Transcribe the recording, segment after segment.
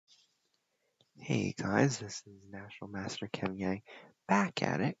Hey guys, this is National Master Kevin Yang back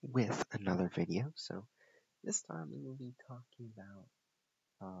at it with another video. So this time we will be talking about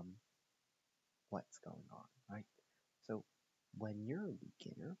what's going on, right? So when you're a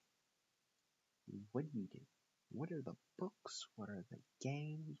beginner, what do you do? What are the books? What are the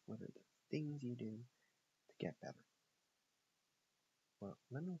games? What are the things you do to get better? Well,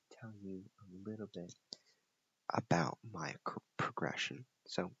 let me tell you a little bit about my progression.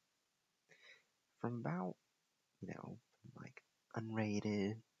 So from about, like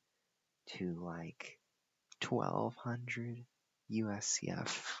unrated to like 1200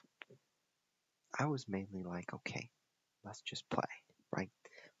 USCF, I was mainly like, okay, let's just play, right?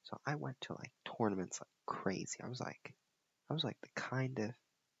 So I went to like tournaments like crazy. I was like the kind of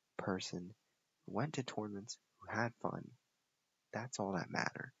person who went to tournaments, who had fun. That's all that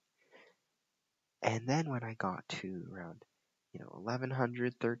mattered. And then when I got to around,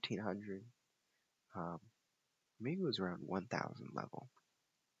 1100, 1300, maybe it was around 1000 level,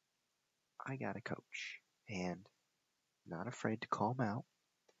 I got a coach and not afraid to call him out,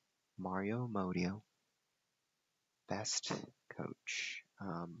 Mario Modio, best coach.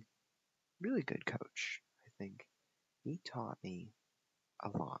 Really good coach. I think he taught me a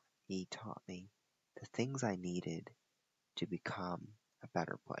lot. He taught me the things I needed to become a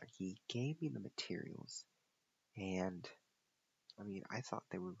better player. He gave me the materials, and I thought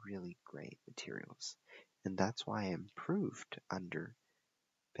they were really great materials. And that's why I improved under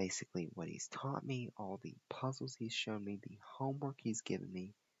basically what he's taught me, all the puzzles he's shown me, the homework he's given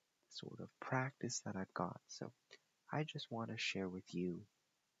me, the sort of practice that I've got. So I just want to share with you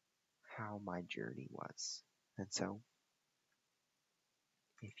how my journey was. And so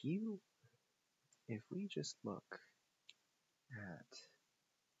if you if we just look at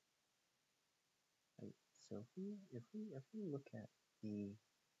right, so if we look at the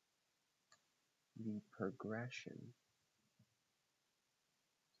progression,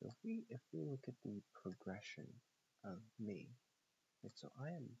 so if we look at the progression of me, right, so I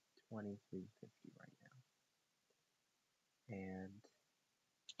am 2350 right now, and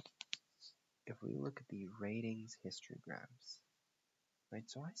if we look at the ratings histograms, right,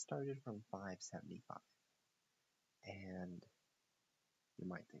 so I started from 575, and you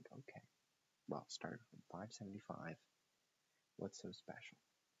might think, okay, well, started from 575, what's so special?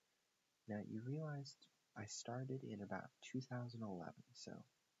 Now you realized I started in about 2011, so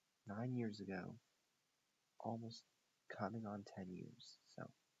 9 years ago, almost coming on 10 years,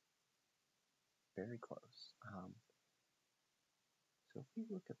 so very close. So if we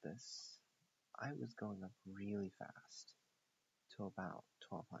look at this, I was going up really fast to about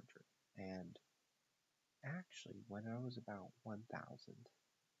 1200, and actually when I was about 1000,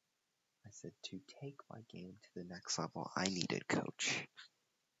 I said to take my game to the next level, I needed coach.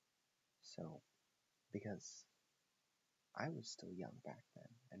 So, because I was still young back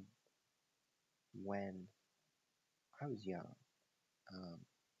then, and when I was young,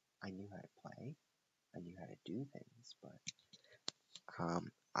 I knew how to play, I knew how to do things, but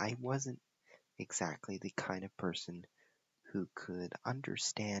I wasn't exactly the kind of person who could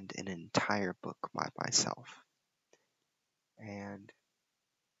understand an entire book by myself. And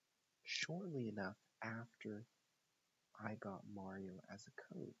shortly enough after I got Mario as a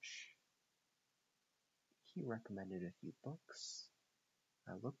coach, he recommended a few books.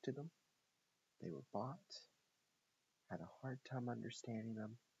 I looked at them, they were bought, had a hard time understanding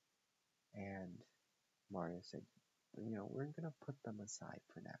them, and Mario said, we're going to put them aside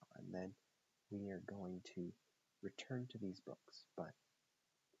for now, and then we are going to return to these books. But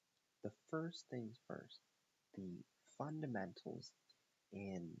the first things first, the fundamentals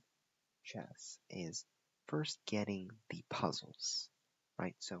in chess is first getting the puzzles,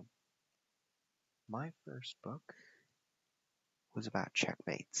 right? So my first book was about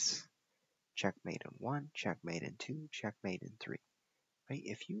checkmates. Checkmate in 1, checkmate in 2, checkmate in 3, right?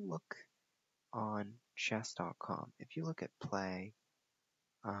 If you look on chess.com, if you look at play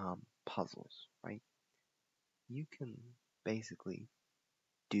puzzles, right, you can basically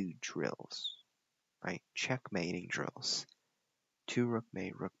do drills, right? Checkmating drills. 2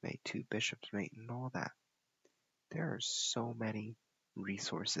 rookmate, rookmate, 2 bishops mate, and all that. There are so many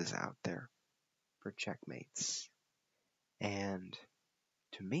resources out there for checkmates. And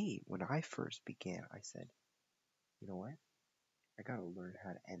to me, when I first began, I said, you know what? I gotta learn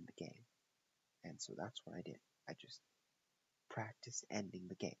how to end the game. And so that's what I did. I just practiced ending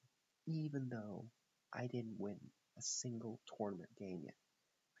the game. Even though I didn't win a single tournament game yet.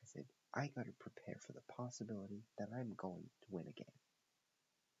 I said, I gotta prepare for the possibility that I'm going to win a game.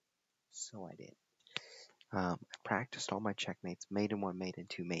 So I did. I practiced all my checkmates, mate in 1, mate in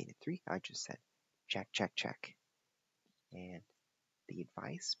 2, mate in 3. I just said, check, check, check. And the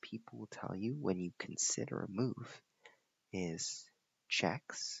advice people will tell you when you consider a move is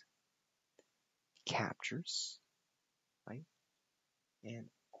checks, captures, right? And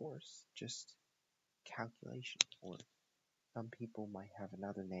of course, just calculation, or some people might have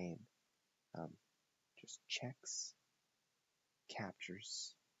another name, just checks,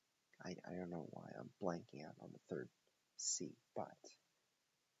 captures. I don't know why I'm blanking out on the third C, but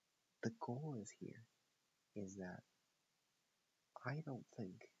the goal is here is that I don't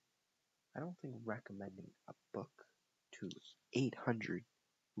think recommending a book to 800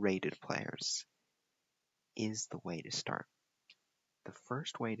 rated players is the way to start. The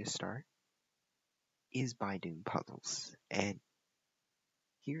first way to start is by doing puzzles. And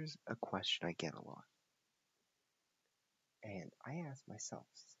here's a question I get a lot. And I ask myself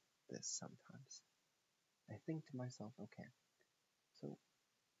this sometimes. I think to myself, okay, so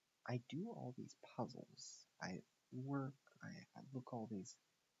I do all these puzzles. I work, I look all these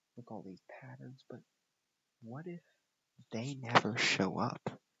patterns, but what if they never show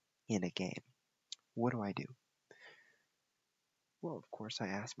up in a game? What do I do? Well, of course, I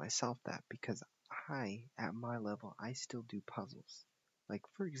ask myself that because at my level, I still do puzzles. Like,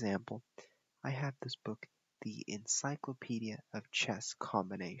 for example, I have this book, The Encyclopedia of Chess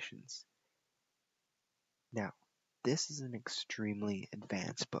Combinations. Now, this is an extremely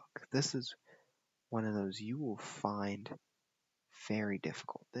advanced book. This is one of those you will find very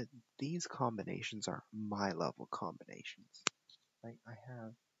difficult. These combinations are my level combinations. Right? I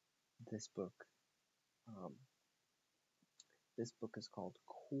have this book. This book is called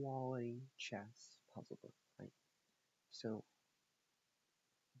Quality Chess Puzzle Book. Right? So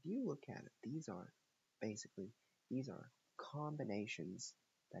if you look at it, these are combinations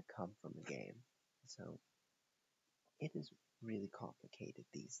that come from a game. So it is really complicated,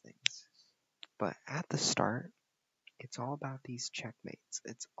 these things. But at the start, it's all about these checkmates.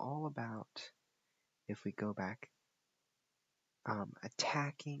 It's all about, if we go back,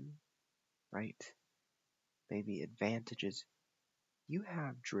 attacking, right? Maybe advantages. You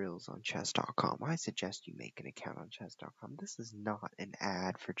have drills on chess.com. I suggest you make an account on chess.com. This is not an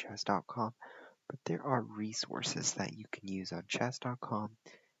ad for chess.com, but there are resources that you can use on chess.com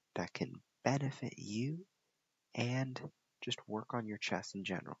that can benefit you and just work on your chess in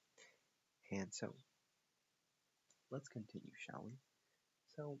general. And so, let's continue, shall we?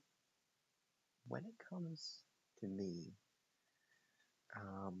 So, when it comes to me,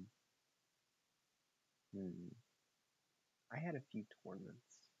 I had a few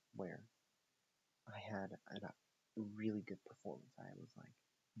tournaments where I had a really good performance. I was like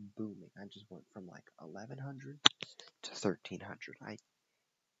booming. I just went from like 1100 to 1300.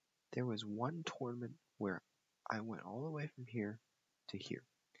 There was one tournament where I went all the way from here to here.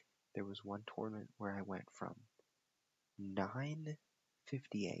 There was one tournament where I went from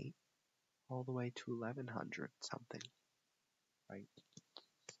 958 all the way to 1100 something, right?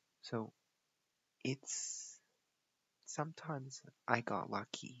 So it's sometimes I got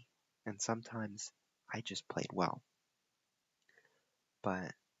lucky and sometimes I just played well.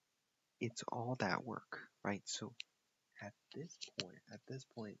 But it's all that work, right? So at this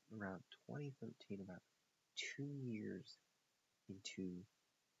point around 2013, about 2 years into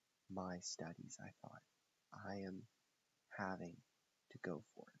my studies, I thought I am having to go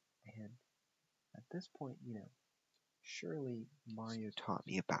for it. And at this point, surely Mario taught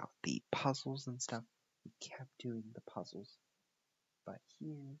me about the puzzles and stuff. We kept doing the puzzles. But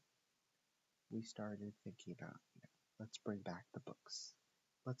here we started thinking about, let's bring back the books.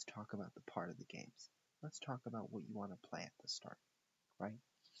 Let's talk about the part of the games. Let's talk about what you want to play at the start, right?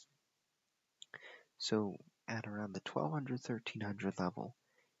 So at around the 1200, 1300 level,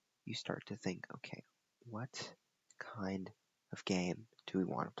 you start to think, okay, what kind of game do we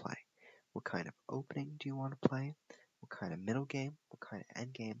want to play? What kind of opening do you want to play? What kind of middle game? What kind of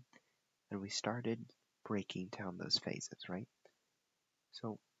end game? And we started breaking down those phases, right?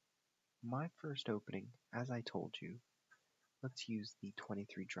 So my first opening, as I told you, let's use the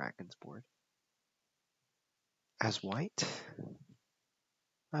 23 Dragons board. As white,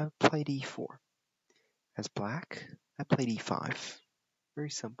 I played e4. As black, I played e5. Very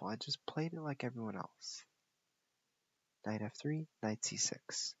simple, I just played it like everyone else. Knight f3, knight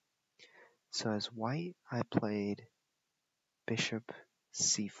c6. So as white, I played bishop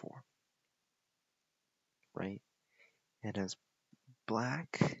c4, right? And as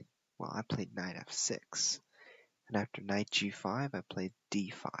black, well, I played knight f6. And after knight g5, I played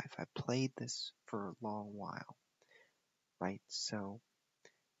d5. I played this for a long while, right? So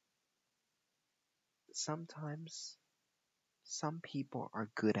sometimes Some people are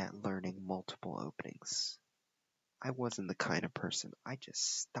good at learning multiple openings. I wasn't the kind of person. I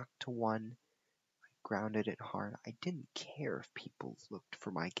just stuck to one, grounded it hard. I didn't care if people looked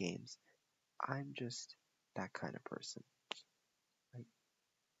for my games. I'm just that kind of person. Right?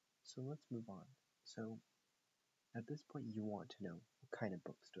 So let's move on. So at this point, you want to know what kind of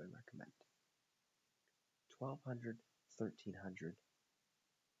books do I recommend? 1200, 1300.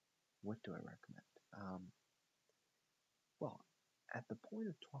 What do I recommend? Well, at the point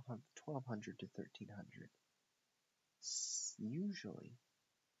of 1200 to 1300, usually,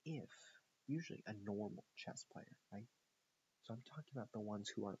 if, usually a normal chess player, right? So I'm talking about the ones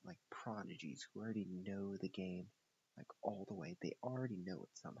who aren't like prodigies, who already know the game like all the way. They already know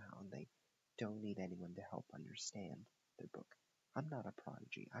it somehow, and they don't need anyone to help understand their book. I'm not a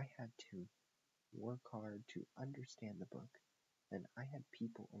prodigy. I had to work hard to understand the book, and I had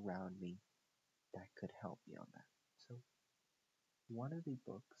people around me that could help me on that. So one of the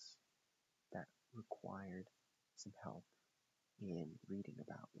books that required some help in reading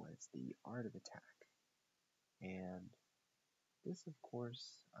about was The Art of Attack. And this, of course,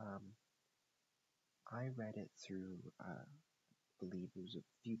 I read it through, I believe it was a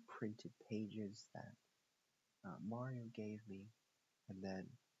few printed pages that Mario gave me. And then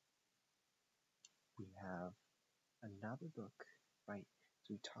we have another book, right?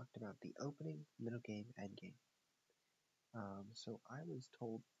 So we talked about the opening, middle game, end game. So I was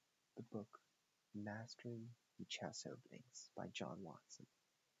told the book Mastering the Chess Openings by John Watson.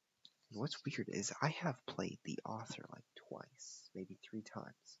 And what's weird is I have played the author like twice, maybe 3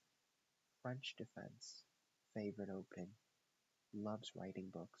 times. French defense, favorite opening, loves writing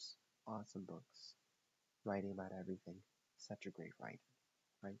books, awesome books, writing about everything, such a great writer,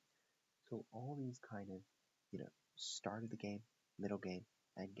 right? So all these kind of, start of the game, middle game,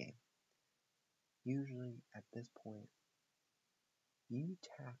 end game. Usually at this point, you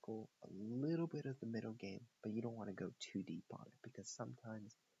tackle a little bit of the middle game, but you don't want to go too deep on it because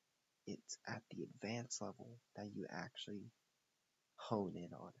sometimes it's at the advanced level that you actually hone in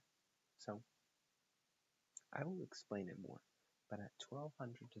on it. So I will explain it more, but at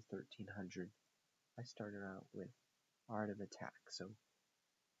 1200 to 1300, I started out with Art of Attack. So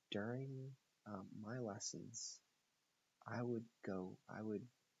during my lessons, I would go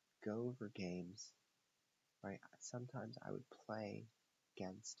over games, right? Sometimes I would play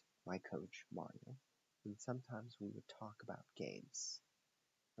against my coach, Mario, and sometimes we would talk about games,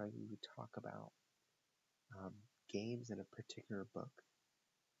 right? We would talk about um, games in a particular book.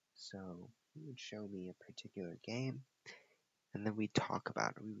 So he would show me a particular game, and then we'd talk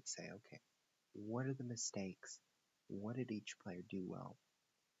about it. We would say, okay, what are the mistakes? What did each player do well?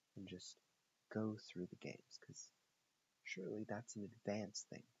 And just go through the games, because surely that's an advanced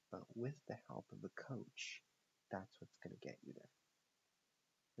thing, but with the help of a coach, that's what's going to get you there.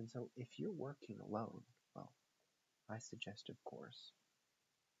 And so if you're working alone, well, I suggest, of course,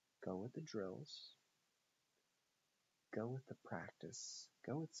 go with the drills, go with the practice,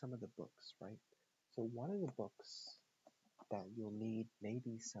 go with some of the books, right? So one of the books that you'll need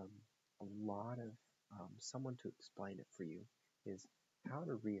maybe a lot of someone to explain it for you is How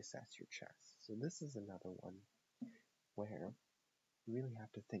to Reassess Your Chess. So this is another one where you really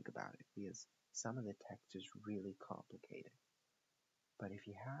have to think about it because some of the text is really complicated. But if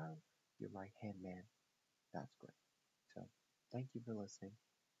you have your right hand man, that's great. So thank you for listening.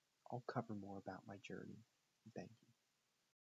 I'll cover more about my journey. Thank you.